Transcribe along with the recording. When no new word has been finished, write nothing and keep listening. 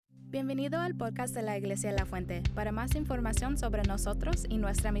Bienvenido al podcast de la Iglesia La Fuente. Para más información sobre nosotros y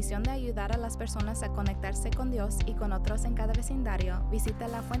nuestra misión de ayudar a las personas a conectarse con Dios y con otros en cada vecindario, visita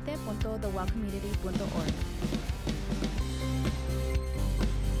lafuente.thewellcommunity.org.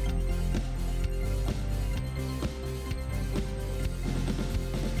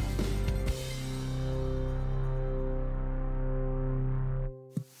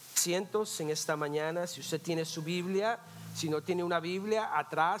 Asientos en esta mañana. Si usted tiene su Biblia, si no tiene una Biblia,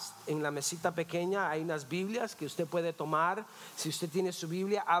 atrás en la mesita pequeña hay unas Biblias que usted puede tomar. Si usted tiene su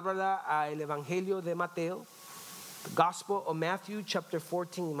Biblia, ábrala al Evangelio de Mateo, Gospel of Matthew, chapter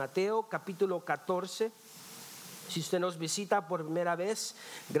 14, Mateo capítulo 14. Si usted nos visita por primera vez,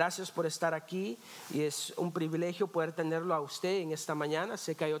 gracias por estar aquí y es un privilegio poder tenerlo a usted en esta mañana.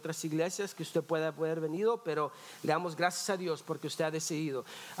 Sé que hay otras iglesias que usted puede haber venido, pero le damos gracias a Dios porque usted ha decidido.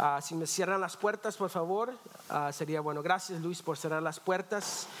 Si me cierran las puertas, por favor, sería bueno. Gracias, Luis, por cerrar las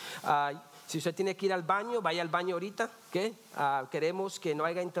puertas. Si usted tiene que ir al baño, vaya al baño ahorita, ¿okay? Queremos que no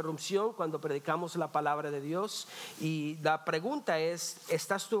haya interrupción cuando predicamos la palabra de Dios. Y la pregunta es,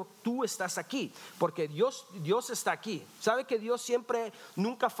 ¿tú estás aquí? Porque Dios está aquí. ¿Sabe que Dios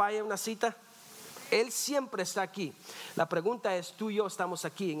nunca falla en una cita? Él siempre está aquí. La pregunta es, tú y yo estamos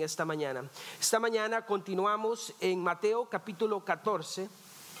aquí en esta mañana. Esta mañana continuamos en Mateo capítulo 14.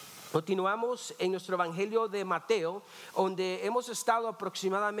 Continuamos en nuestro Evangelio de Mateo, donde hemos estado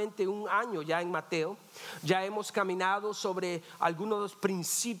aproximadamente un año ya en Mateo. Ya hemos caminado sobre algunos de los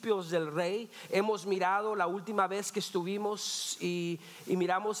principios del rey. Hemos mirado la última vez que estuvimos y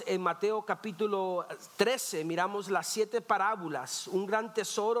miramos en Mateo capítulo 13, miramos las 7 parábolas, un gran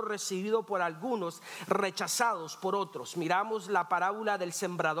tesoro recibido por algunos, rechazados por otros. Miramos la parábola del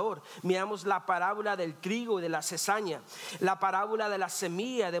sembrador, miramos la parábola del trigo y de la cizaña, la parábola de la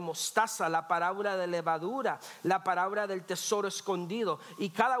semilla de mostaza, la parábola de levadura, la parábola del tesoro escondido. Y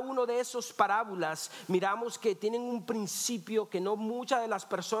cada uno de esos parábolas miramos que tienen un principio que no muchas de las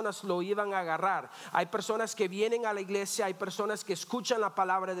personas lo iban a agarrar. Hay personas que vienen a la iglesia, hay personas que escuchan la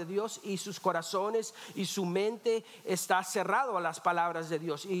palabra de Dios y sus corazones y su mente está cerrado a las palabras de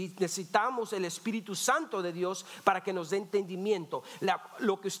Dios. Y necesitamos el Espíritu Santo de Dios para que nos dé entendimiento.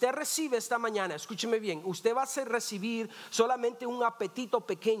 Lo que usted recibe esta mañana, escúcheme bien, usted va a recibir solamente un apetito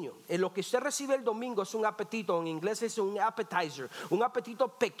pequeño. Lo que usted recibe el domingo es un apetito, en inglés es un appetizer, un apetito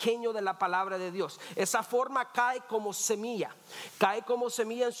pequeño de la palabra de Dios. Esa forma cae como semilla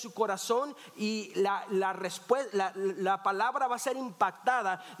en su corazón y la palabra va a ser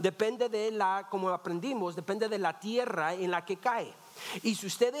impactada, depende de como aprendimos, depende de la tierra en la que cae. Y si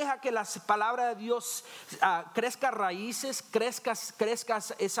usted deja que la palabra de Dios crezca raíces, crezca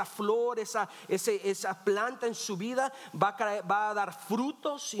esa flor, esa planta en su vida, va a dar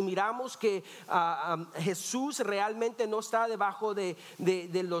frutos. Y miramos que Jesús realmente no está debajo de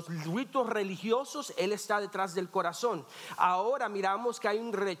los ritos religiosos, Él está detrás del corazón. Ahora miramos que hay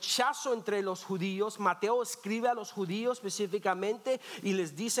un rechazo entre los judíos. Mateo escribe a los judíos específicamente y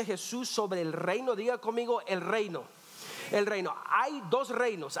les dice Jesús sobre el reino. Diga conmigo, el reino. El reino, hay dos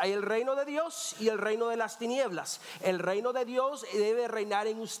reinos, hay el reino de Dios y el reino de las tinieblas. El reino de Dios debe reinar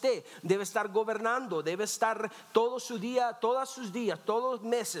en usted, debe estar gobernando, debe estar todo su día, todos sus días, todos los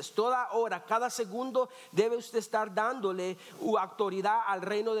meses, toda hora, cada segundo, debe usted estar dándole autoridad al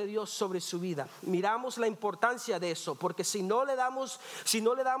reino de Dios sobre su vida. Miramos la importancia de eso, porque si no le damos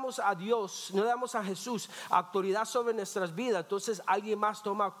a Dios, no le damos a Jesús autoridad sobre nuestras vidas, entonces alguien más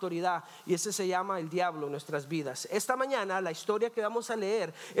toma autoridad y ese se llama el diablo en nuestras vidas. Esta mañana la historia que vamos a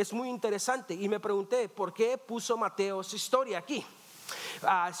leer es muy interesante y me pregunté por qué puso Mateo esa historia aquí. Si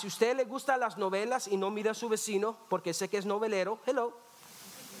a usted le gustan las novelas y no mira a su vecino porque sé que es novelero, hello,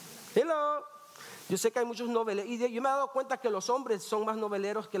 yo sé que hay muchos noveleros y yo me he dado cuenta que los hombres son más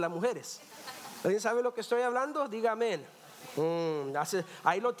noveleros que las mujeres. ¿Alguien sabe lo que estoy hablando? Diga amén.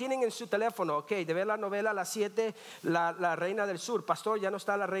 Ahí lo tienen en su teléfono, ok, de ver la novela a las 7, la Reina del Sur. Pastor, ya no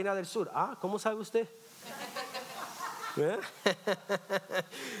está la Reina del Sur. ¿Cómo sabe usted?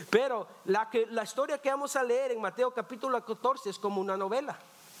 Pero la historia que vamos a leer en Mateo capítulo 14 es como una novela.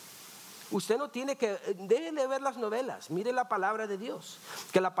 Usted no tiene que, deje de ver las novelas, mire la palabra de Dios,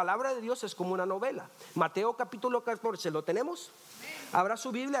 que la palabra de Dios es como una novela. Mateo capítulo 14, ¿lo tenemos? Abra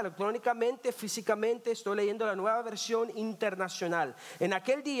su Biblia electrónicamente, físicamente. Estoy leyendo la nueva versión internacional. En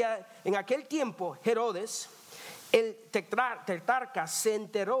aquel tiempo, Herodes, el tetrarca, se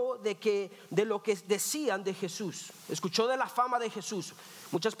enteró de lo que decían de Jesús. Escuchó de la fama de Jesús.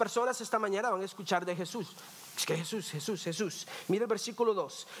 Muchas personas esta mañana van a escuchar de Jesús. Es que Jesús. Mira el versículo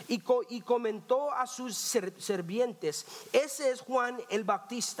 2. Y comentó a sus sirvientes: ese es Juan el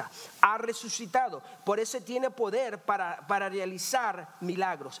Bautista, ha resucitado, por eso tiene poder para realizar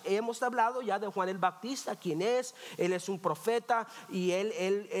milagros. Hemos hablado ya de Juan el Bautista, quién es. Él es un profeta y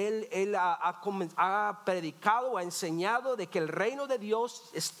él ha predicado, ha enseñado de que el reino de Dios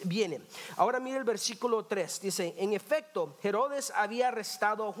viene. Ahora mira el versículo 3, dice: en efecto, Herodes había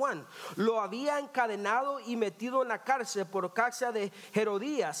arrestado a Juan, lo había encadenado y metido en la cárcel por causa de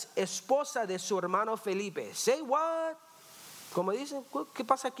Herodías, esposa de su hermano Felipe. Say what? Como dicen, ¿qué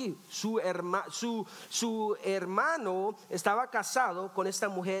pasa aquí? Su hermano estaba casado con esta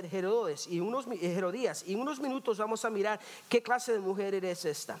mujer Herodías. Y en unos minutos vamos a mirar qué clase de mujer es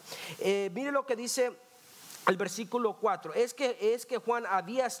esta. Mire lo que dice el versículo 4. Es que Juan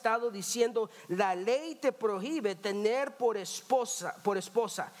había estado diciendo: la ley te prohíbe tener por esposa.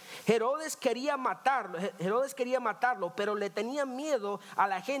 Herodes quería matarlo, pero le tenía miedo a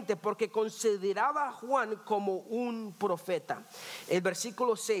la gente porque consideraba a Juan como un profeta. El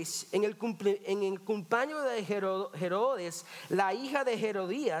versículo 6. En el cumpleaños de Herodes, la hija de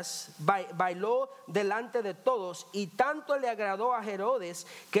Herodías bailó delante de todos, y tanto le agradó a Herodes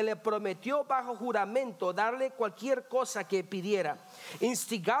que le prometió bajo juramento darle cualquier cosa que pidiera.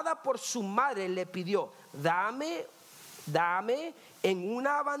 Instigada por su madre, le pidió: dame en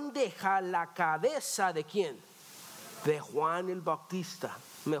una bandeja la cabeza de ¿quién? De Juan el Bautista.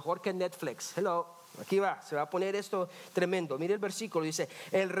 Mejor que Netflix. Hello. Aquí va, se va a poner esto tremendo. Mire el versículo, dice: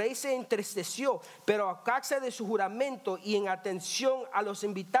 el rey se entristeció, pero a causa de su juramento y en atención a los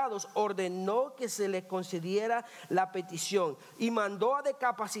invitados, ordenó que se le concediera la petición y mandó a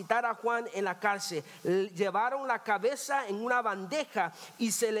decapacitar a Juan en la cárcel. Llevaron la cabeza en una bandeja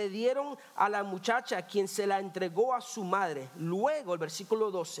y se le dieron a la muchacha, quien se la entregó a su madre. Luego, el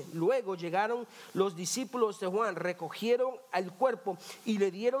versículo 12, luego llegaron los discípulos de Juan, recogieron el cuerpo y le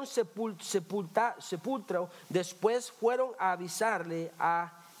dieron sepultura. Después fueron a avisarle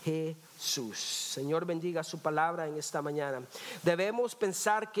a Jesús. Señor, bendiga su palabra en esta mañana. Debemos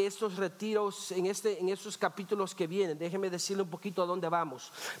pensar que estos retiros en estos capítulos que vienen, déjeme decirle un poquito a dónde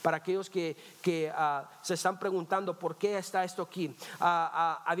vamos, para aquellos que se están preguntando por qué está esto aquí.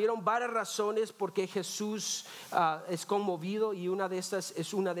 Habieron varias razones por qué Jesús es conmovido, y una de estas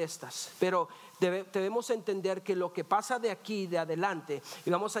es una de estas, pero debemos entender que lo que pasa de aquí de adelante,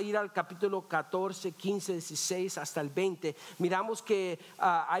 y vamos a ir al capítulo 14, 15, 16 hasta el 20, miramos que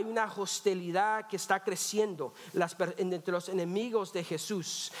hay una hostilidad que está creciendo entre los enemigos de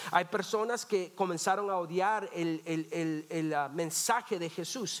Jesús. Hay personas que comenzaron a odiar el mensaje de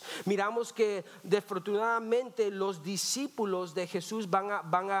Jesús. Miramos que desafortunadamente los discípulos de Jesús van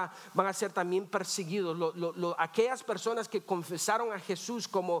a ser también perseguidos. Aquellas personas que confesaron a Jesús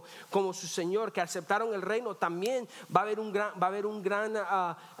como su Señor, que aceptaron el reino, también va a haber un gran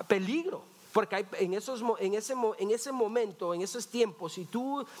peligro. Porque en ese momento, en esos tiempos, si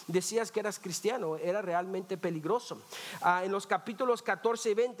tú decías que eras cristiano, era realmente peligroso. En los capítulos 14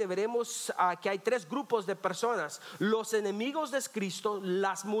 y 20 veremos que hay tres grupos de personas: los enemigos de Cristo,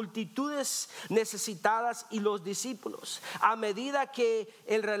 las multitudes necesitadas y los discípulos. A medida que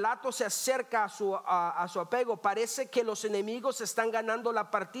el relato se acerca a su apego, parece que los enemigos están ganando la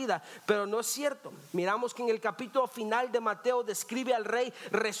partida, pero no es cierto. Miramos que en el capítulo final de Mateo describe al rey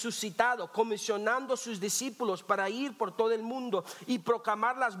resucitado, comisionando a sus discípulos para ir por todo el mundo y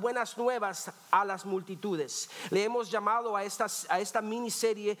proclamar las buenas nuevas a las multitudes. Le hemos llamado a esta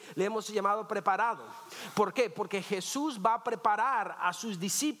miniserie, le hemos llamado Preparado. ¿Por qué? Porque Jesús va a preparar a sus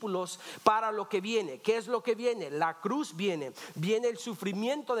discípulos para lo que viene. ¿Qué es lo que viene? La cruz viene el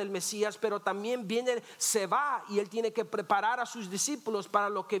sufrimiento del Mesías, pero también se va, y él tiene que preparar a sus discípulos para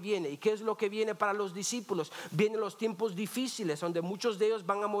lo que viene. ¿Y qué es lo que viene para los discípulos? Vienen los tiempos difíciles, donde muchos de ellos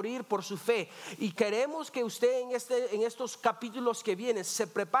van a morir por su fe, y queremos que usted en estos capítulos que vienen se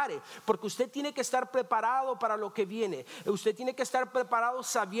prepare, porque usted tiene que estar preparado para lo que viene. Usted tiene que estar preparado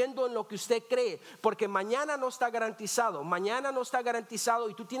sabiendo en lo que usted cree, porque mañana no está garantizado,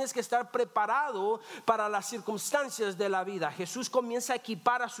 y tú tienes que estar preparado para las circunstancias de la vida. Jesús comienza a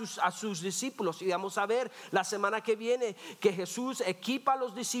equipar a sus discípulos, y vamos a ver la semana que viene que Jesús equipa a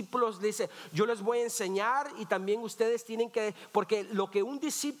los discípulos. Dice: yo les voy a enseñar, y también ustedes tienen que, porque lo que un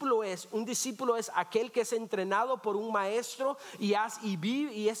discípulo es un discípulo es aquel que es entrenado por un maestro y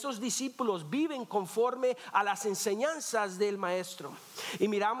esos discípulos viven conforme a las enseñanzas del maestro. Y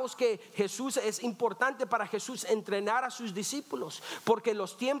miramos que Jesús, es importante para Jesús entrenar a sus discípulos, porque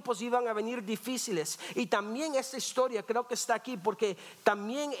los tiempos iban a venir difíciles. Y también esta historia creo que está aquí porque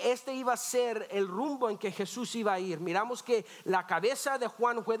también este iba a ser el rumbo en que Jesús iba a ir. Miramos que la cabeza de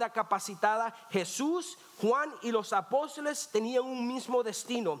Juan fue decapacitada. Jesús, Juan y los apóstoles tenían un mismo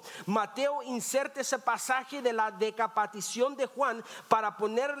destino. Mateo inserta ese pasaje de la decapitación de Juan para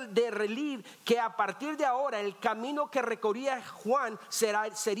poner de relieve que a partir de ahora el camino que recorría Juan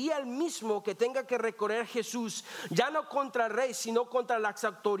sería el mismo que tenga que recorrer Jesús, ya no contra el rey, sino contra las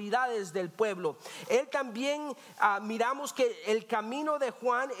autoridades del pueblo. Él también miramos que el camino de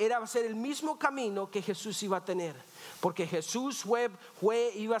Juan va a ser el mismo camino que Jesús iba a tener. Porque Jesús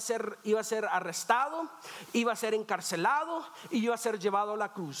iba a ser arrestado, iba a ser encarcelado y iba a ser llevado a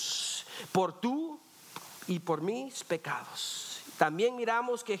la cruz por tú y por mis pecados. También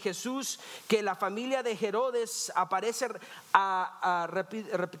miramos que que la familia de Herodes aparece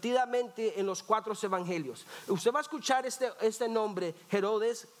repetidamente en los 4 evangelios. Usted va a escuchar este nombre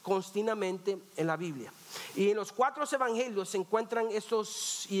Herodes continuamente en la Biblia. Y en los 4 evangelios se encuentran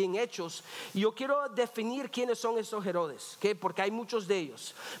estos, y en Hechos. Y yo quiero definir quiénes son estos Herodes, ¿okay? Porque hay muchos de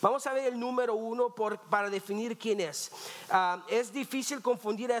ellos. Vamos a ver el número 1 para definir quién es. Es difícil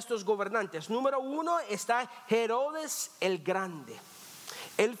confundir a estos gobernantes. Número 1 está Herodes el Grande.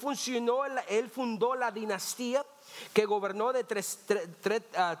 Él fundó la dinastía que gobernó de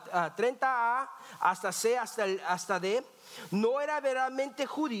 30 A hasta C hasta D. No era verdaderamente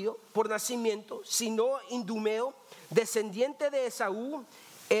judío por nacimiento, sino idumeo, descendiente de Esaú.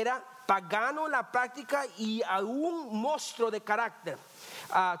 Era pagano en la práctica y aún monstruo de carácter.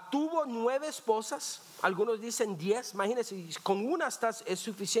 Tuvo 9 esposas, algunos dicen 10. Imagínense, con una es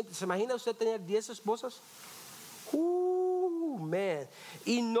suficiente. ¿Se imagina usted tener 10 esposas? Man.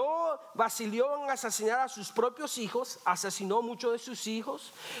 Y no vaciló en asesinar a sus propios hijos. Asesinó muchos de sus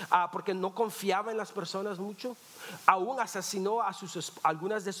hijos porque no confiaba en las personas mucho. Aún asesinó a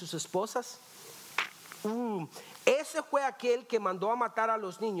algunas de sus esposas. Ese fue aquel que mandó a matar a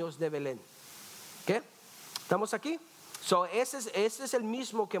los niños de Belén. ¿Qué? ¿Estamos aquí? Ese es el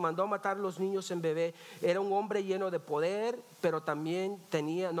mismo que mandó a matar a los niños en bebé. Era un hombre lleno de poder, pero también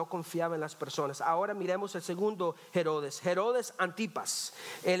no confiaba en las personas. Ahora miremos el segundo Herodes, Herodes Antipas,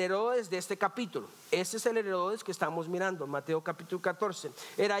 el Herodes de este capítulo. Ese es el Herodes que estamos mirando, Mateo capítulo 14.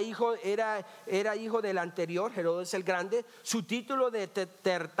 Era hijo del anterior, Herodes el Grande. Su título de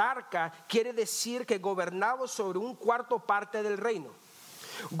tetrarca quiere decir que gobernaba sobre un cuarto parte del reino.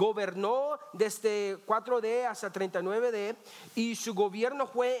 Gobernó desde 4D hasta 39D y su gobierno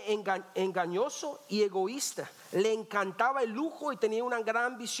fue engañoso y egoísta. Le encantaba el lujo y tenía una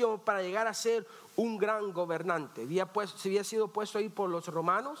gran visión para llegar a ser un gran gobernante. Había sido puesto ahí por los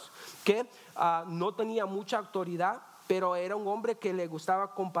romanos, que no tenía mucha autoridad, pero era un hombre que le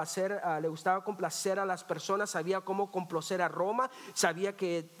gustaba complacer a las personas. Sabía cómo complacer a Roma, sabía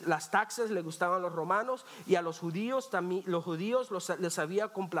que las taxas le gustaban a los romanos y a los judíos también. Los judíos les sabía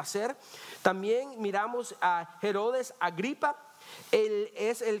complacer. También miramos a Herodes Agripa. Él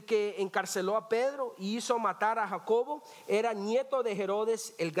es el que encarceló a Pedro y hizo matar a Jacobo. Era nieto de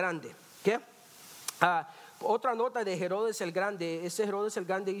Herodes el Grande. ¿Qué? Otra nota de Herodes el Grande. Ese Herodes el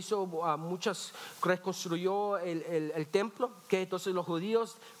Grande hizo reconstruyó el templo, que entonces los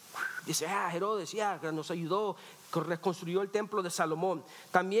judíos dicen, Herodes nos ayudó, reconstruyó el templo de Salomón.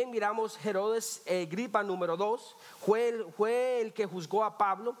 También miramos Herodes Agripa número 2. Fue el que juzgó a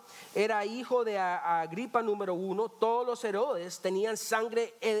Pablo. Era hijo de Agripa número 1. Todos los Herodes tenían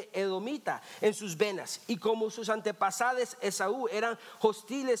sangre edomita en sus venas, y como sus antepasados Esaú eran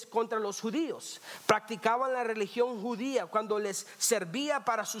hostiles contra los judíos, practicaban la religión judía cuando les servía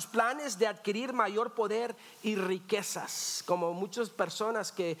para sus planes de adquirir mayor poder y riquezas, como muchas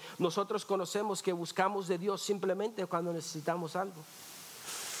personas que nosotros conocemos que buscamos de Dios simplemente cuando necesitamos algo.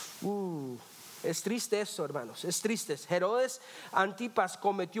 Es triste eso, hermanos, es triste. Herodes Antipas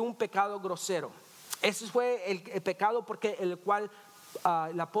cometió un pecado grosero. Ese fue el pecado por el cual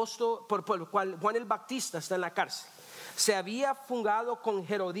Juan el Bautista está en la cárcel. Se había fugado con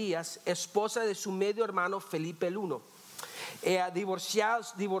Herodías, esposa de su medio hermano Felipe el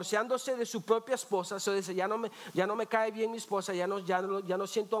divorciándose de su propia esposa. Dice, ya no me cae bien mi esposa, ya no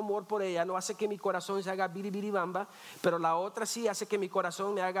siento amor por ella, no hace que mi corazón se haga biribiribamba, pero la otra sí hace que mi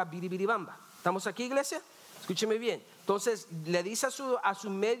corazón me haga biribiribamba. ¿Estamos aquí, iglesia? Escúcheme bien. Entonces le dice a su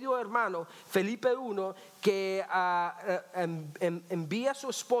medio hermano Felipe I que envía a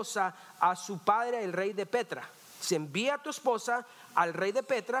su esposa a su padre, el rey de Petra. Se envía a tu esposa al rey de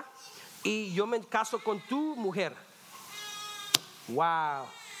Petra, y yo me caso con tu mujer. Wow.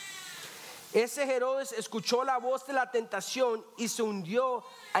 Ese Herodes escuchó la voz de la tentación y se hundió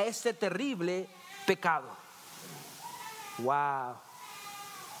a este terrible pecado. Wow.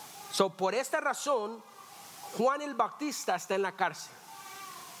 So, por esta razón, Juan el Bautista está en la cárcel,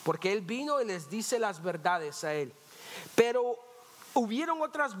 porque él vino y les dice las verdades a él. Pero hubieron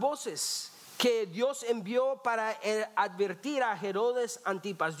otras voces que Dios envió para advertir a Herodes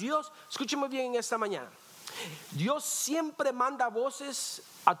Antipas. Dios, escúcheme bien en esta mañana. Dios siempre manda voces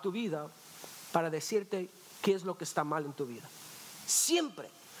a tu vida para decirte qué es lo que está mal en tu vida. Siempre.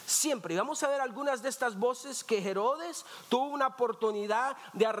 Y vamos a ver algunas de estas voces que Herodes tuvo una oportunidad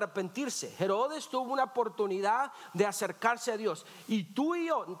de arrepentirse. Herodes tuvo una oportunidad de acercarse a Dios. Y tú y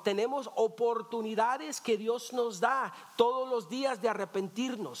yo tenemos oportunidades que Dios nos da todos los días de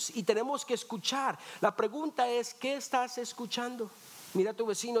arrepentirnos. Y tenemos que escuchar. La pregunta es, ¿qué estás escuchando? Mira a tu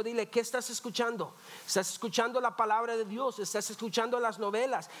vecino, dile, ¿qué estás escuchando? ¿Estás escuchando la palabra de Dios? ¿Estás escuchando las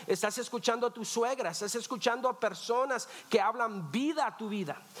novelas? ¿Estás escuchando a tu suegra? ¿Estás escuchando a personas que hablan vida a tu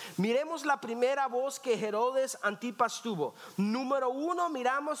vida? Miremos la primera voz que Herodes Antipas tuvo. Número 1,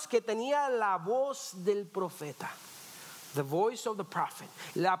 miramos que tenía la voz del profeta. The voice of the prophet.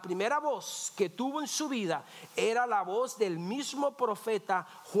 La primera voz que tuvo en su vida era la voz del mismo profeta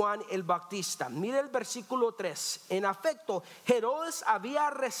Juan el Bautista. Mire el versículo 3. En efecto, Herodes había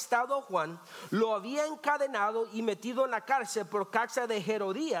arrestado a Juan, lo había encadenado y metido en la cárcel por causa de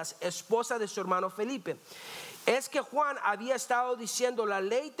Herodías, esposa de su hermano Felipe. Es que Juan había estado diciendo, la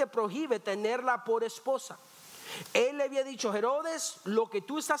ley te prohíbe tenerla por esposa. Él le había dicho, Herodes, lo que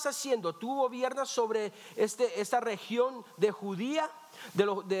tú estás haciendo, tú gobiernas sobre esta región de Judía,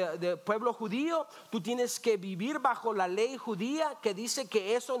 de pueblo judío. Tú tienes que vivir bajo la ley judía que dice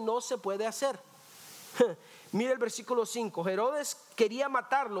que eso no se puede hacer. Mira el versículo 5. Herodes quería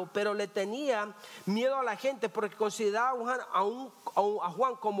matarlo, pero le tenía miedo a la gente porque consideraba a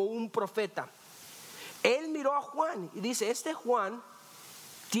Juan como un profeta. Él miró a Juan y dice, este Juan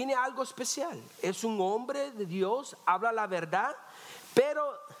tiene algo especial, es un hombre de Dios, habla la verdad.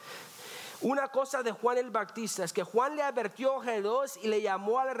 Pero una cosa de Juan el Bautista es que Juan le advirtió a Herodes y le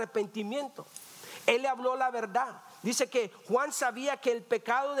llamó al arrepentimiento. Él le habló la verdad. Dice que Juan sabía que el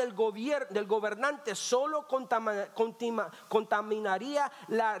pecado del gobernante solo contaminaría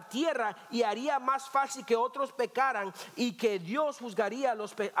la tierra y haría más fácil que otros pecaran, y que Dios juzgaría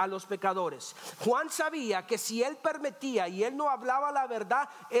a los pecadores. Juan sabía que si él permitía y él no hablaba la verdad,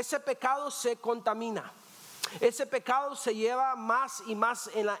 ese pecado se contamina. Ese pecado se lleva más y más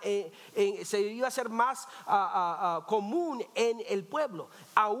se iba a ser más común en el pueblo.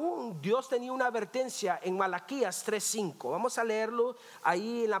 Aún Dios tenía una advertencia en Malaquías 3:5. Vamos a leerlo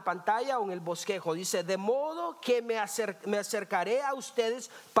ahí en la pantalla o en el bosquejo. Dice, de modo que me acercaré a ustedes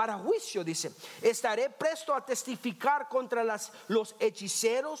para juicio. Dice, estaré presto a testificar contra los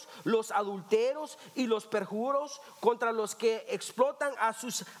hechiceros, los adúlteros y los perjuros, contra los que explotan a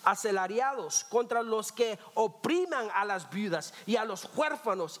sus asalariados, contra los que opriman a las viudas y a los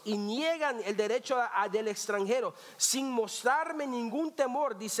huérfanos y niegan el derecho del extranjero, sin mostrarme ningún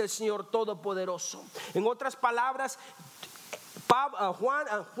temor, dice el Señor Todopoderoso. En otras palabras,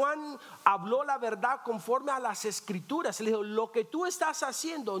 Juan habló la verdad conforme a las escrituras. Le dijo, lo que tú estás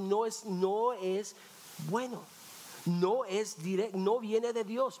haciendo no es bueno. No viene de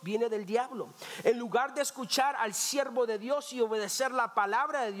Dios, viene del diablo. En lugar de escuchar al siervo de Dios y obedecer la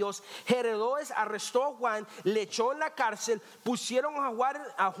palabra de Dios, Herodes arrestó a Juan, le echó en la cárcel, pusieron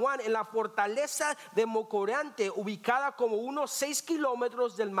a Juan en la fortaleza de Mocorante, ubicada como unos 6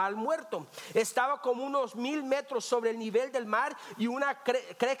 kilómetros del mar Muerto. Estaba como unos 1000 metros sobre el nivel del mar y una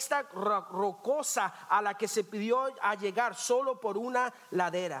cresta rocosa a la que se pidió a llegar solo por una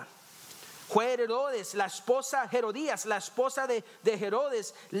ladera. Fue Herodes, Herodías, la esposa de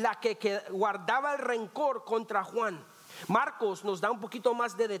Herodes, la que guardaba el rencor contra Juan. Marcos nos da un poquito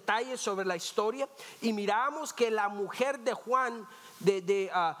más de detalles sobre la historia y miramos que la mujer de Juan, de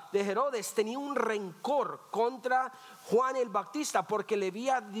Herodes, tenía un rencor contra Juan el Bautista porque le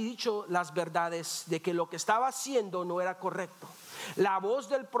había dicho las verdades de que lo que estaba haciendo no era correcto. La voz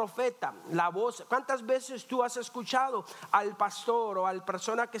del profeta, ¿cuántas veces tú has escuchado al pastor o a la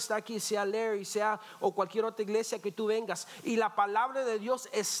persona que está aquí, sea Larry, sea o cualquier otra iglesia que tú vengas, y la palabra de Dios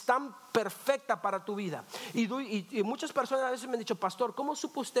es tan perfecta para tu vida? Y muchas personas a veces me han dicho, pastor, ¿cómo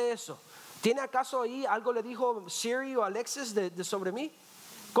supo usted eso? ¿Tiene acaso ahí algo le dijo Siri o Alexis sobre mí?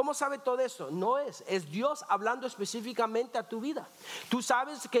 ¿Cómo sabe todo eso? No es Dios hablando específicamente a tu vida. Tú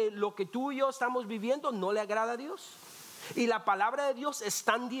sabes que lo que tú y yo estamos viviendo no le agrada a Dios. Y la palabra de Dios es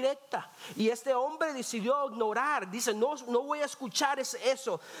tan directa. Y este hombre decidió ignorar. Dice, no voy a escuchar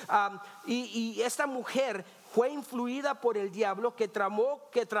eso. Y esta mujer fue influida por el diablo que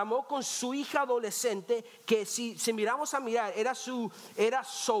tramó con su hija adolescente, que si miramos era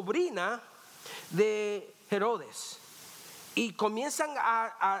sobrina de Herodes. Y comienzan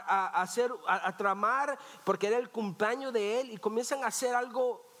a tramar, porque era el cumpleaños de él, y comienzan a hacer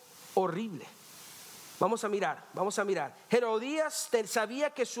algo horrible. Vamos a mirar. Herodías sabía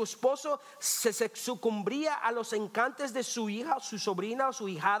que su esposo se sucumbía a los encantos de su hija, su sobrina o su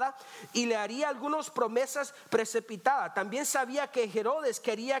hijada, y le haría algunas promesas precipitadas. También sabía que Herodes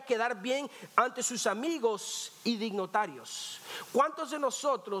quería quedar bien ante sus amigos y dignatarios. ¿Cuántos de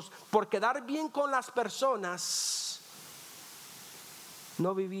nosotros, por quedar bien con las personas,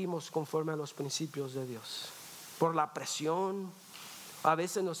 no vivimos conforme a los principios de Dios? Por la presión. A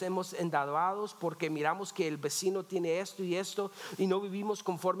veces nos hemos endeudados porque miramos que el vecino tiene esto y esto y no vivimos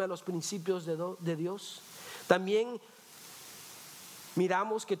conforme a los principios de Dios. También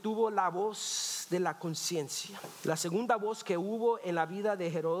miramos que tuvo la voz de la conciencia. La segunda voz que hubo en la vida de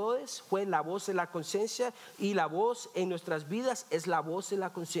Herodes fue la voz de la conciencia, y la voz en nuestras vidas es la voz de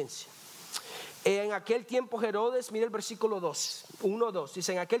la conciencia. En aquel tiempo Herodes, mira el versículo 1-2,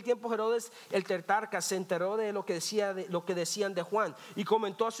 dice: en aquel tiempo Herodes el tetrarca se enteró de lo que decían de Juan, y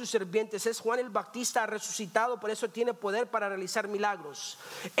comentó a sus sirvientes: es Juan el Bautista resucitado, por eso tiene poder para realizar milagros.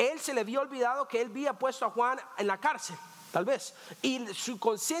 Él se le había olvidado que él había puesto a Juan en la cárcel, tal vez, y su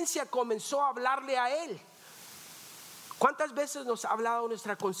conciencia comenzó a hablarle a él. ¿Cuántas veces nos ha hablado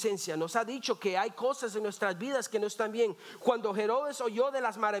nuestra conciencia? Nos ha dicho que hay cosas en nuestras vidas que no están bien. Cuando Herodes oyó de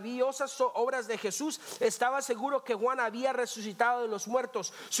las maravillosas obras de Jesús, estaba seguro que Juan había resucitado de los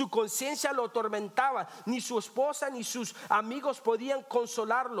muertos. Su conciencia lo atormentaba. Ni su esposa ni sus amigos podían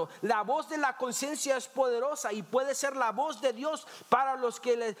consolarlo. La voz de la conciencia es poderosa y puede ser la voz de Dios para los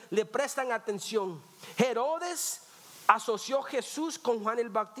que le prestan atención. Herodes asoció Jesús con Juan el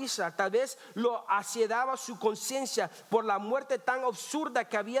Bautista. Tal vez lo asiedaba su conciencia por la muerte tan absurda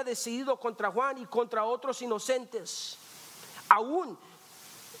que había decidido contra Juan y contra otros inocentes. Aún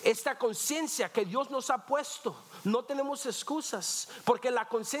esta conciencia que Dios nos ha puesto, no tenemos excusas, porque la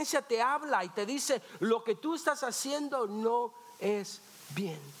conciencia te habla y te dice: lo que tú estás haciendo no es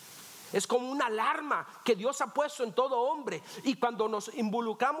bien. Es como una alarma que Dios ha puesto en todo hombre. Y cuando nos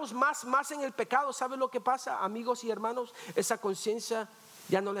involucramos más en el pecado, ¿sabe lo que pasa, amigos y hermanos? Esa conciencia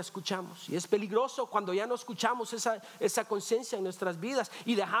ya no la escuchamos. Y es peligroso cuando ya no escuchamos esa conciencia en nuestras vidas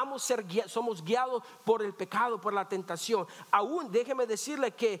y somos guiados por el pecado, por la tentación. Aún déjeme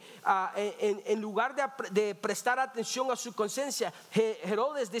decirle que en lugar de prestar atención a su conciencia,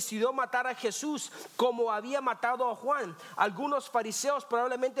 Herodes decidió matar a Jesús como había matado a Juan. Algunos fariseos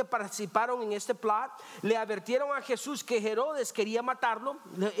probablemente participaron en este plot. Le advirtieron a Jesús que Herodes quería matarlo.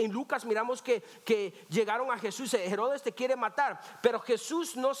 En Lucas miramos que llegaron a Jesús: Herodes te quiere matar. Pero Jesús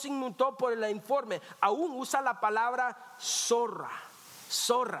no se inmutó por el informe. Aún usa la palabra zorra,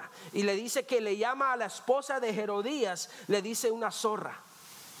 y le dice que le llama a la esposa de Herodías, le dice una zorra.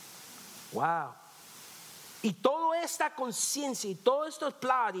 Wow. Y toda esta conciencia y todo esto es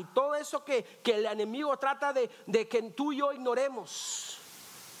plan y todo eso que el enemigo trata de que tú y yo ignoremos,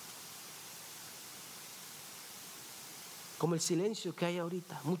 como el silencio que hay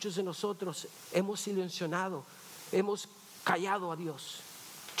ahorita. Muchos de nosotros hemos silenciado, hemos callado a Dios.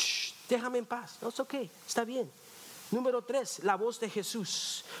 Déjame en paz. No, es ok, está bien. Número 3, la voz de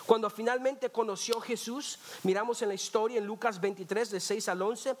Jesús. Cuando finalmente conoció a Jesús, miramos en la historia en Lucas 23 de 6 al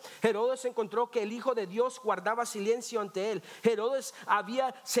 11, Herodes encontró que el Hijo de Dios guardaba silencio ante él. Herodes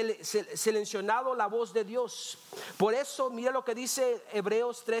había silenciado la voz de Dios. Por eso mira lo que dice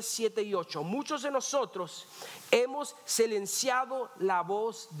Hebreos 3, 7 y 8. Muchos de nosotros hemos silenciado la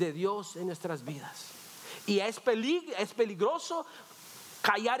voz de Dios en nuestras vidas. Y es peligroso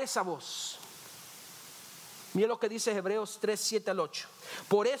callar esa voz. Mira lo que dice Hebreos 3, 7 al 8.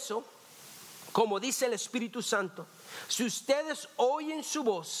 Por eso, como dice el Espíritu Santo, si ustedes oyen su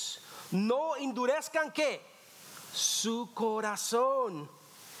voz, no endurezcan ¿qué? Su corazón,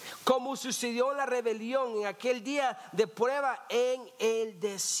 como sucedió en la rebelión en aquel día de prueba en el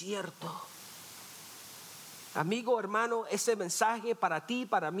desierto. Amigo, hermano, ese mensaje para ti,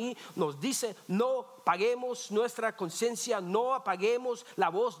 para mí, nos dice: no apaguemos nuestra conciencia, no apaguemos la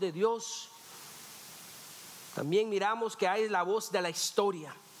voz de Dios. También miramos que hay la voz de la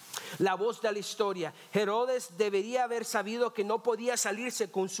historia. La voz de la historia. Herodes debería haber sabido que no podía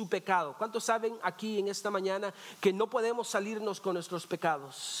salirse con su pecado. ¿Cuántos saben aquí en esta mañana que no podemos salirnos con nuestros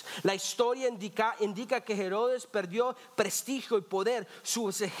pecados? La historia indica que Herodes perdió prestigio y poder.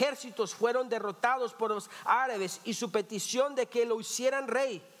 Sus ejércitos fueron derrotados por los árabes y su petición de que lo hicieran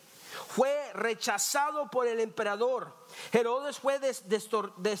rey fue rechazado por el emperador. Herodes fue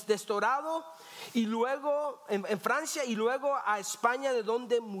desterrado y luego en Francia y luego a España, de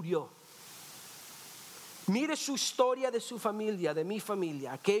donde murió. Mire su historia de su familia, de mi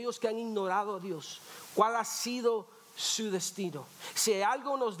familia, aquellos que han ignorado a Dios. ¿Cuál ha sido su destino? Si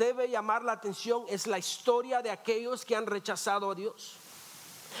algo nos debe llamar la atención, es la historia de aquellos que han rechazado a Dios,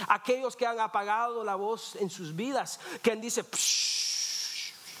 aquellos que han apagado la voz en sus vidas, que han dicho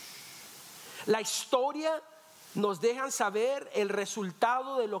la historia nos dejan saber el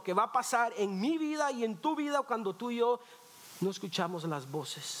resultado de lo que va a pasar en mi vida y en tu vida cuando tú y yo no escuchamos las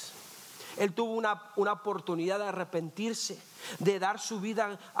voces. Él tuvo una oportunidad de arrepentirse, de dar su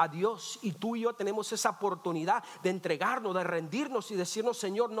vida a Dios, y tú y yo tenemos esa oportunidad de entregarnos, de rendirnos y decirnos: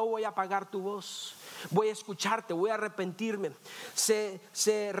 Señor, no voy a apagar tu voz, voy a escucharte, voy a arrepentirme. Se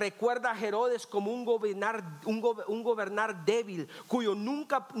recuerda a Herodes como un gobernar débil, cuyo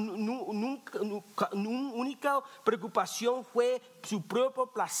única preocupación fue su propio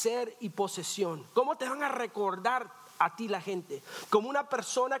placer y posesión. ¿Cómo te van a recordar a ti la gente? Como una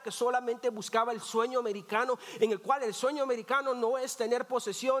persona que solamente buscaba el sueño americano, en el cual el sueño americano no es tener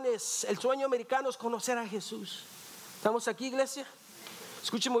posesiones, el sueño americano es conocer a Jesús. ¿Estamos aquí, iglesia?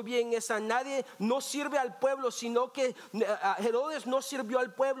 Escuche muy bien esa. Nadie no sirve al pueblo, sino que Herodes no sirvió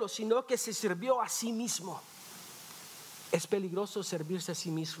al pueblo, sino que se sirvió a sí mismo. Es peligroso servirse a sí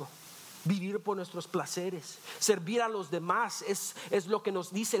mismo, vivir por nuestros placeres, servir a los demás. Es lo que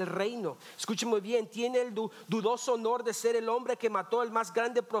nos dice el reino. Escuchen muy bien: tiene el dudoso honor de ser el hombre que mató al más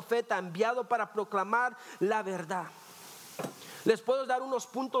grande profeta enviado para proclamar la verdad. Les puedo dar unos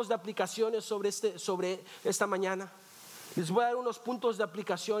puntos de aplicaciones sobre esta mañana. Les voy a dar unos puntos de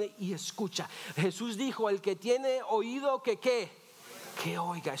aplicación y escucha. Jesús dijo: el que tiene oído que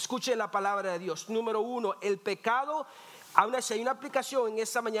oiga. Escuche la palabra de Dios. Número 1, el pecado. Aún así hay una aplicación en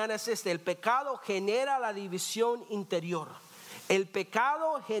esta mañana, es el pecado genera la división interior. El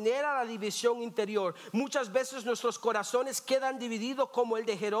pecado genera la división interior. Muchas veces nuestros corazones quedan divididos como el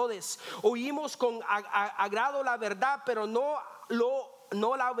de Herodes. Oímos con agrado la verdad, pero no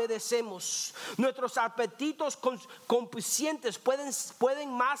la obedecemos. Nuestros apetitos complacientes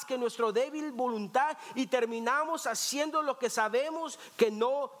pueden más que nuestra débil voluntad, y terminamos haciendo lo que sabemos que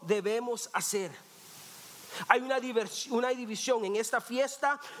no debemos hacer. Hay una división en esta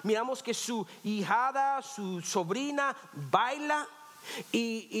fiesta. Miramos que su hijada, su sobrina, baila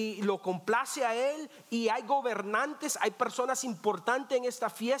y lo complace a él, y hay gobernantes, hay personas importantes en esta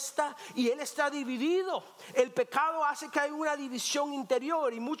fiesta, y él está dividido. El pecado hace que haya una división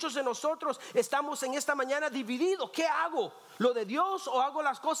interior, y muchos de nosotros estamos en esta mañana divididos. ¿Qué hago? ¿Lo de Dios o hago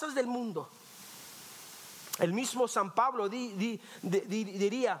las cosas del mundo? El mismo San Pablo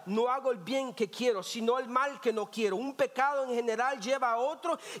diría: no hago el bien que quiero, sino el mal que no quiero. Un pecado en general lleva a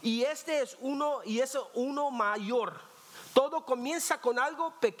otro, y este es uno mayor. Todo comienza con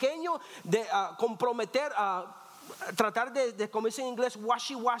algo pequeño, de comprometer, tratar de, como dicen en inglés,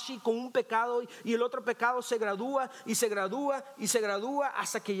 washy con un pecado, y el otro pecado se gradúa y se gradúa y se gradúa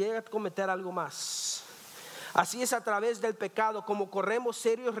hasta que llega a cometer algo más. Así es a través del pecado como corremos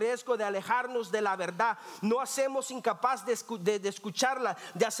serio riesgo de alejarnos de la verdad. No hacemos incapaz de escucharla,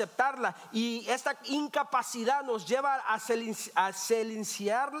 de aceptarla, y esta incapacidad nos lleva a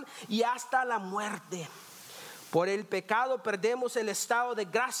silenciar y hasta la muerte. Por el pecado perdemos el estado de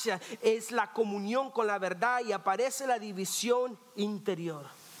gracia, es la comunión con la verdad, y aparece la división interior.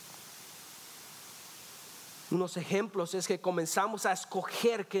 Unos ejemplos es que comenzamos a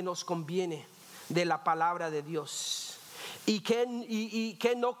escoger qué nos conviene de la palabra de Dios, y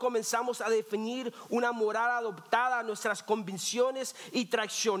que no comenzamos a definir una moral adoptada a nuestras convicciones, y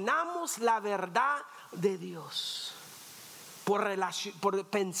traicionamos la verdad de Dios por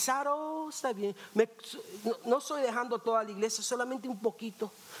pensar: está bien, no estoy dejando toda la iglesia, solamente un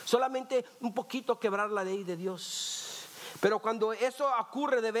poquito quebrar la ley de Dios. Pero cuando eso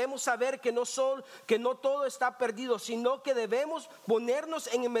ocurre, debemos saber que no todo está perdido, sino que debemos ponernos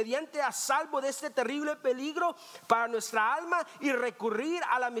en inmediate a salvo de este terrible peligro para nuestra alma, y recurrir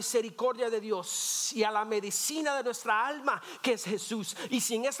a la misericordia de Dios y a la medicina de nuestra alma, que es Jesús. Y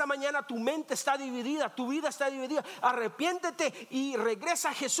si en esta mañana tu mente está dividida, tu vida está dividida, arrepiéntete y regresa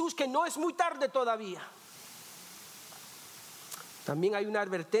a Jesús, que no es muy tarde todavía. También hay una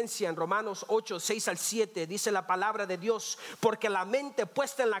advertencia en Romanos 8, 6 al 7. Dice la palabra de Dios: porque la mente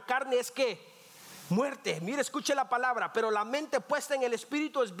puesta en la carne es ¿qué? Muerte. Mire, escuche la palabra. Pero la mente puesta en el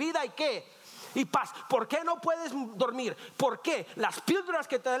espíritu es vida y ¿qué? Y paz. ¿Por qué no puedes dormir? ¿Por qué? Las píldoras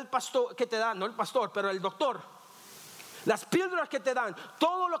que te da el pastor, que te da, no el pastor, pero el doctor, las píldoras que te dan,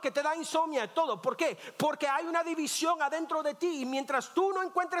 todo lo que te da insomnia, todo. ¿Por qué? Porque hay una división adentro de ti. Y mientras tú no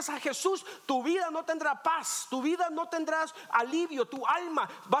encuentres a Jesús, tu vida no tendrá paz, tu vida no tendrás alivio, tu alma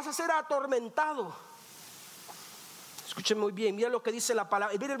vas a ser atormentado. Escuchen muy bien, mira lo que dice la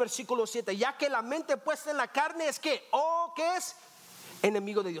palabra. Mira el versículo 7. Ya que la mente puesta en la carne es ¿qué? ¿Qué es?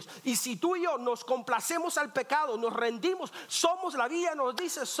 Enemigo de Dios. Y si tú y yo nos complacemos al pecado, nos rendimos, somos, la Biblia nos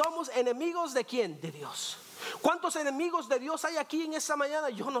dice, somos enemigos ¿de quién? De Dios. ¿Cuántos enemigos de Dios hay aquí en esta mañana?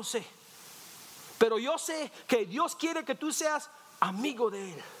 Yo no sé. Pero yo sé que Dios quiere que tú seas amigo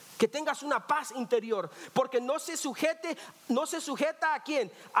de Él, que tengas una paz interior, porque no se sujeta ¿a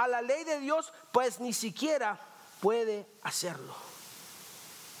quién? A la ley de Dios, pues ni siquiera puede hacerlo.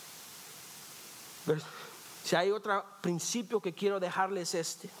 Si hay otro principio que quiero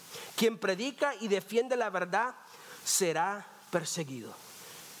dejarles, quien predica y defiende la verdad será perseguido.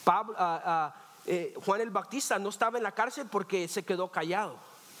 Juan el Bautista no estaba en la cárcel porque se quedó callado.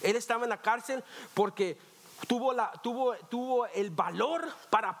 Él estaba en la cárcel porque tuvo el valor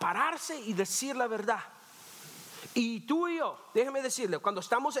para pararse y decir la verdad. Y tú y yo, déjeme decirle, cuando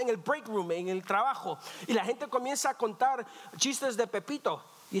estamos en el break room, en el trabajo, y la gente comienza a contar chistes de Pepito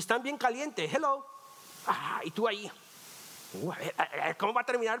y están bien calientes, hello, y tú ahí, a ver, ¿cómo va a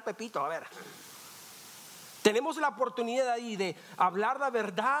terminar Pepito? A ver, tenemos la oportunidad ahí de hablar la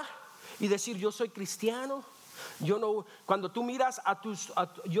verdad y decir: yo soy cristiano. Yo no, cuando tú miras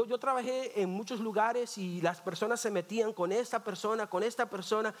yo trabajé en muchos lugares y las personas se metían con esta persona,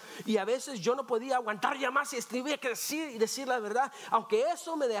 y a veces yo no podía aguantar ya más y tenía que decir la verdad, aunque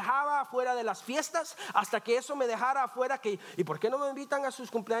eso me dejaba fuera de las fiestas, hasta que eso me dejara afuera. ¿Y por qué no me invitan a sus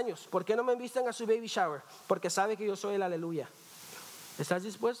cumpleaños? ¿Por qué no me invitan a su baby shower? Porque sabe que yo soy el aleluya. ¿Estás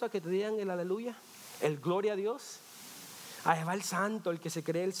dispuesto a que te digan el aleluya? El gloria a Dios. Ahí va el santo, el que se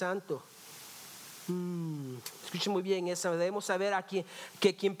cree el santo. Escuchen muy bien eso. Debemos saber aquí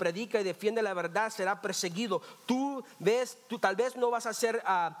que quien predica y defiende la verdad será perseguido. Tú tal vez no vas a ser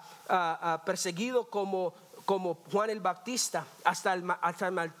perseguido como Juan el Bautista hasta el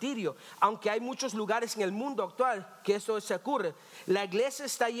martirio, aunque hay muchos lugares en el mundo actual que eso se ocurre. La iglesia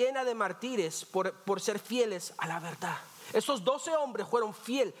está llena de mártires por ser fieles a la verdad. Esos 12 hombres fueron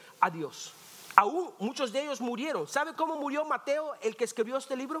fieles a Dios. Aún muchos de ellos murieron. ¿Sabe cómo murió Mateo, el que escribió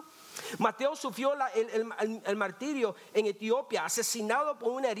este libro? Mateo sufrió el martirio en Etiopía, asesinado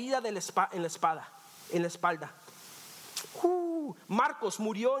por una herida en la espalda. Marcos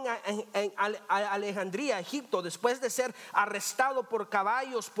murió en Alejandría, Egipto, después de ser arrestado por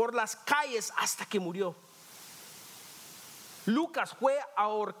caballos por las calles hasta que murió. Lucas fue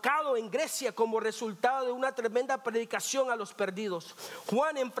ahorcado en Grecia como resultado de una tremenda predicación a los perdidos.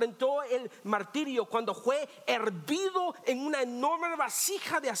 Juan enfrentó el martirio cuando fue hervido en una enorme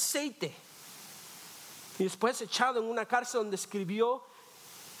vasija de aceite y después echado en una cárcel donde escribió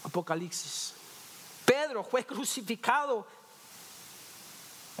Apocalipsis. Pedro fue crucificado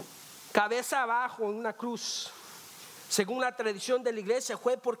cabeza abajo en una cruz. Según la tradición de la iglesia,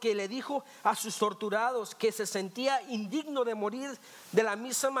 fue porque le dijo a sus torturados que se sentía indigno de morir de la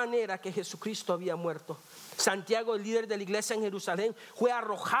misma manera que Jesucristo había muerto. Santiago, el líder de la iglesia en Jerusalén, fue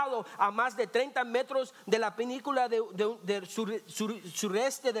arrojado a más de 30 metros de la península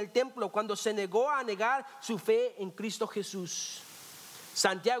sureste del templo cuando se negó a negar su fe en Cristo Jesús.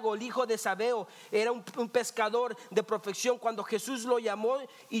 Santiago, el hijo de Zebedeo, era un pescador de profesión cuando Jesús lo llamó,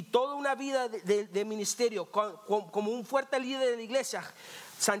 y toda una vida de ministerio como un fuerte líder de la iglesia.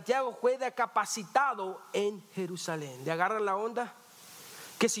 Santiago fue decapacitado en Jerusalén. ¿Le agarran la onda?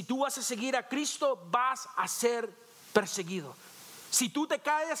 Que si tú vas a seguir a Cristo, vas a ser perseguido. Si tú te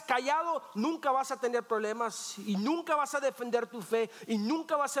quedas callado, nunca vas a tener problemas y nunca vas a defender tu fe y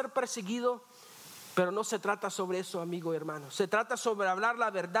nunca vas a ser perseguido. Pero no se trata sobre eso, amigo y hermano. Se trata sobre hablar la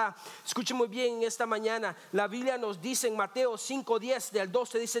verdad. Escuchen muy bien esta mañana. La Biblia nos dice en Mateo 5:10 del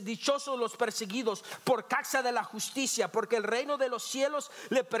 12, dice: dichosos los perseguidos por causa de la justicia, porque el reino de los cielos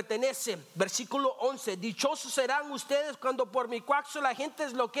le pertenece. Versículo 11: dichosos serán ustedes cuando por mi causa la gente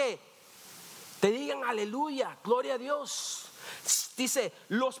es lo que te digan aleluya, gloria a Dios. Dice: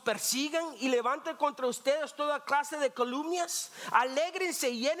 los persigan y levanten contra ustedes toda clase de calumnias. Alégrense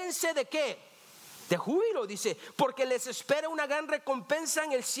y llénense de ¿qué? De júbilo, dice, porque les espera una gran recompensa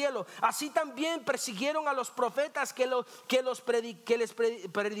en el cielo. Así también persiguieron a los profetas que les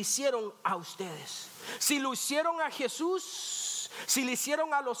predicieron a ustedes. Si lo hicieron a Jesús, Si le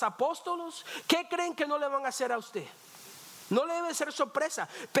hicieron a los apóstolos, ¿qué creen que no le van a hacer a usted? No le debe ser sorpresa,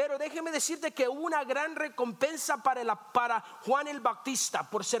 pero déjeme decirte que hubo una gran recompensa para Juan el Bautista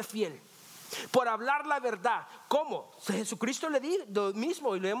por ser fiel, por hablar la verdad. ¿Cómo? Jesucristo le dijo lo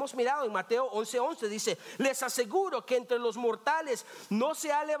mismo, y lo hemos mirado en Mateo 11:11. Dice: les aseguro que entre los mortales no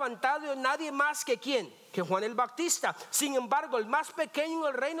se ha levantado nadie más que ¿quién? Que Juan el Bautista. Sin embargo, el más pequeño en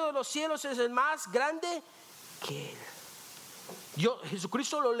el reino de los cielos es el más grande que él.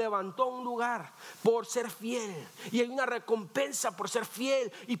 Jesucristo lo levantó a un lugar por ser fiel, y hay una recompensa por ser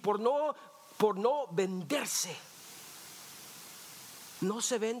fiel y por no venderse. No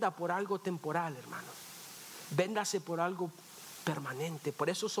se venda por algo temporal, hermanos. Véndase por algo permanente. Por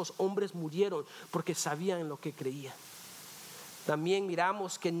eso esos hombres murieron, porque sabían en lo que creían. También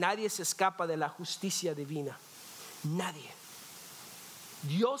miramos que nadie se escapa de la justicia divina. Nadie.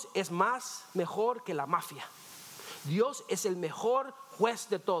 Dios es mejor que la mafia. Dios es el mejor juez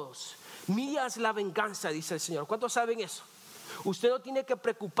de todos. Mía es la venganza, dice el Señor. ¿Cuántos saben eso? Usted no tiene que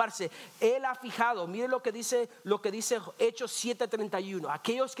preocuparse. Él ha fijado, mire lo que dice Hechos 7:31.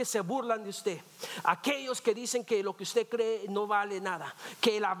 Aquellos que se burlan de usted, aquellos que dicen que lo que usted cree no vale nada,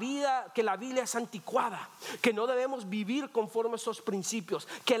 que la Biblia es anticuada, que no debemos vivir conforme a esos principios,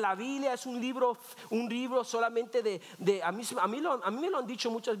 que la Biblia es un libro solamente a mí me lo han dicho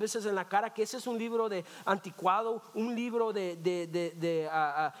muchas veces en la cara, que ese es un libro de anticuado, un libro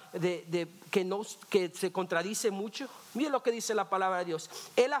que se contradice mucho. Mire lo que dice la palabra de Dios.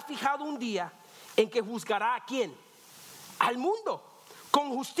 Él ha fijado un día en que juzgará ¿a quién? Al mundo, con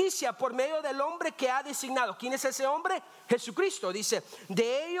justicia por medio del hombre que ha designado. ¿Quién es ese hombre? Jesucristo. Dice: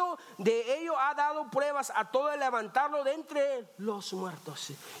 de ello ha dado pruebas a todo el levantarlo de entre los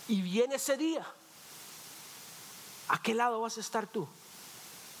muertos. Y viene ese día. ¿A qué lado vas a estar tú?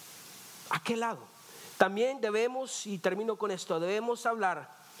 ¿A qué lado? También debemos, y termino con esto, debemos hablar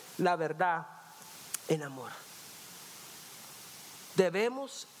la verdad en amor.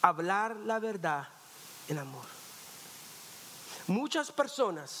 Debemos hablar la verdad en amor. Muchas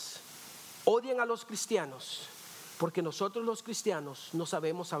personas odian a los cristianos porque nosotros los cristianos no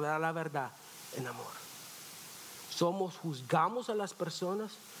sabemos hablar la verdad en amor. Juzgamos a las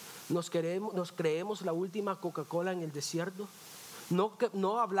personas, nos creemos la última Coca-Cola en el desierto.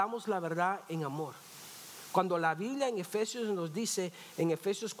 No hablamos la verdad en amor. Cuando la Biblia en Efesios nos dice, en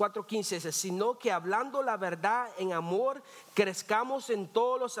Efesios 4:15, dice: sino que hablando la verdad en amor, crezcamos en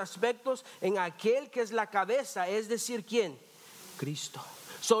todos los aspectos en aquel que es la cabeza, es decir, ¿quién? Cristo.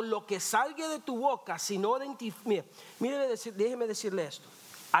 Lo que salga de tu boca, si no déjeme decirle esto.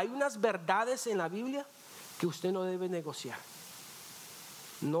 Hay unas verdades en la Biblia que usted no debe negociar.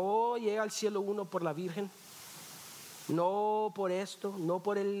 No llega al cielo uno por la Virgen, no por esto, no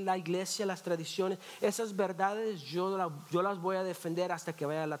por la iglesia, las tradiciones. Esas verdades yo las voy a defender hasta que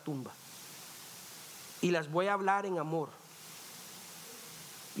vaya a la tumba, y las voy a hablar en amor.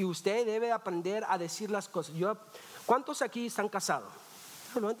 Y usted debe aprender a decir las cosas. ¿Cuántos aquí están casados?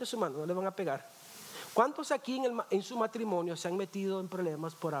 Levante su mano, no le van a pegar. ¿Cuántos aquí en su matrimonio se han metido en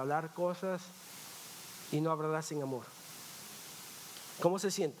problemas por hablar cosas y no hablarlas en amor? ¿Cómo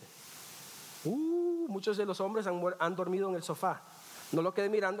se siente? Muchos de los hombres han dormido en el sofá. No lo quede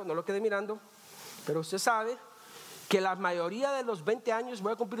mirando, pero usted sabe que la mayoría de los 20 años,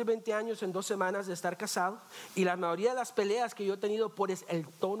 voy a cumplir 20 años en 2 semanas de estar casado, y la mayoría de las peleas que yo he tenido por es el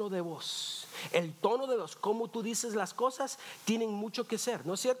tono de voz. El tono de voz, cómo tú dices las cosas, tienen mucho que ser,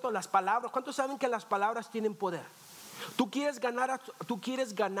 ¿no es cierto? Las palabras, ¿cuántos saben que las palabras tienen poder? Tú quieres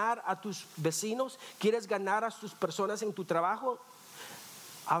ganar a tus vecinos, quieres ganar a tus personas en tu trabajo,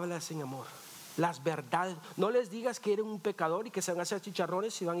 háblas en amor. Las verdades, no les digas que eres un pecador y que se van a hacer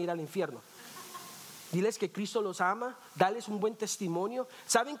chicharrones y van a ir al infierno. Diles que Cristo los ama, dales un buen testimonio.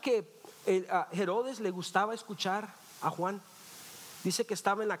 ¿Saben que a Herodes le gustaba escuchar a Juan? Dice que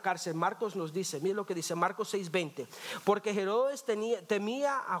estaba en la cárcel. Marcos nos dice, mire lo que dice Marcos 6:20. Porque Herodes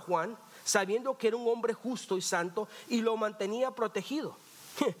temía a Juan, sabiendo que era un hombre justo y santo, y lo mantenía protegido.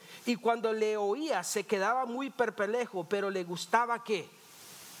 Y cuando le oía se quedaba muy perplejo, pero le gustaba ¿qué?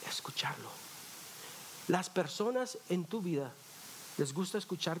 Escucharlo. Las personas en tu vida, ¿les gusta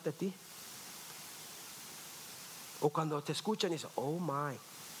escucharte a ti? O cuando te escuchan y dicen: oh my,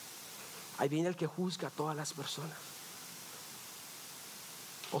 ahí viene el que juzga a todas las personas.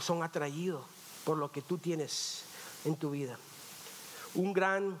 O son atraídos por lo que tú tienes en tu vida. Un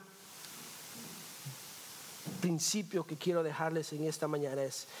gran principio que quiero dejarles en esta mañana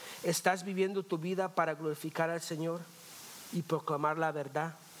es: ¿estás viviendo tu vida para glorificar al Señor y proclamar la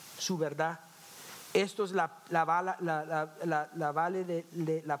verdad, su verdad? Esto es vale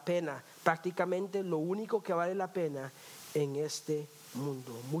de la pena. Prácticamente lo único que vale la pena en este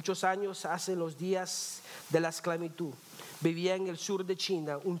mundo. Muchos años hace los días de la esclavitud, vivía en el sur de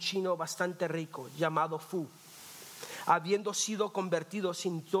China un chino bastante rico llamado Fu. Habiendo sido convertido,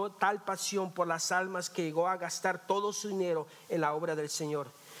 sintió tal pasión por las almas que llegó a gastar todo su dinero en la obra del Señor,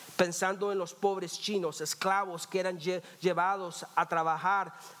 pensando en los pobres chinos, esclavos que eran llevados a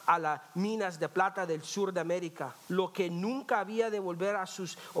trabajar a las minas de plata del sur de América. Lo que nunca había de volver a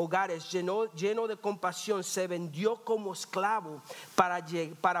sus hogares, lleno de compasión, se vendió como esclavo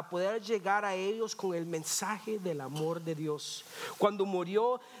para poder llegar a ellos con el mensaje del amor de Dios. Cuando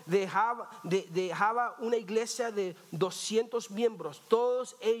murió, dejaba una iglesia de 200 miembros,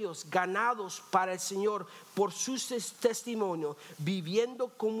 todos ellos ganados para el Señor por su testimonio, viviendo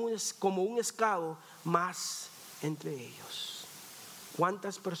como un esclavo más entre ellos.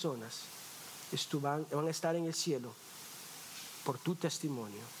 ¿Cuántas personas van a estar en el cielo por tu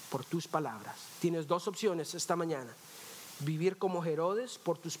testimonio, por tus palabras? Tienes dos opciones esta mañana: vivir como Herodes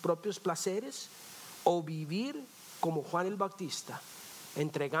por tus propios placeres, o vivir como Juan el Bautista,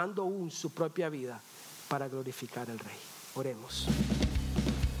 entregando aún su propia vida para glorificar al Rey. Oremos.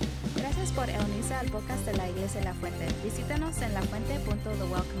 Gracias por unirse al podcast de la Iglesia La Fuente. Visítanos en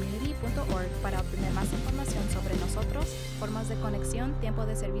lafuente.thewellcommunity.org para obtener más información sobre nosotros, formas de conexión, tiempo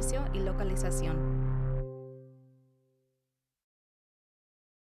de servicio y localización.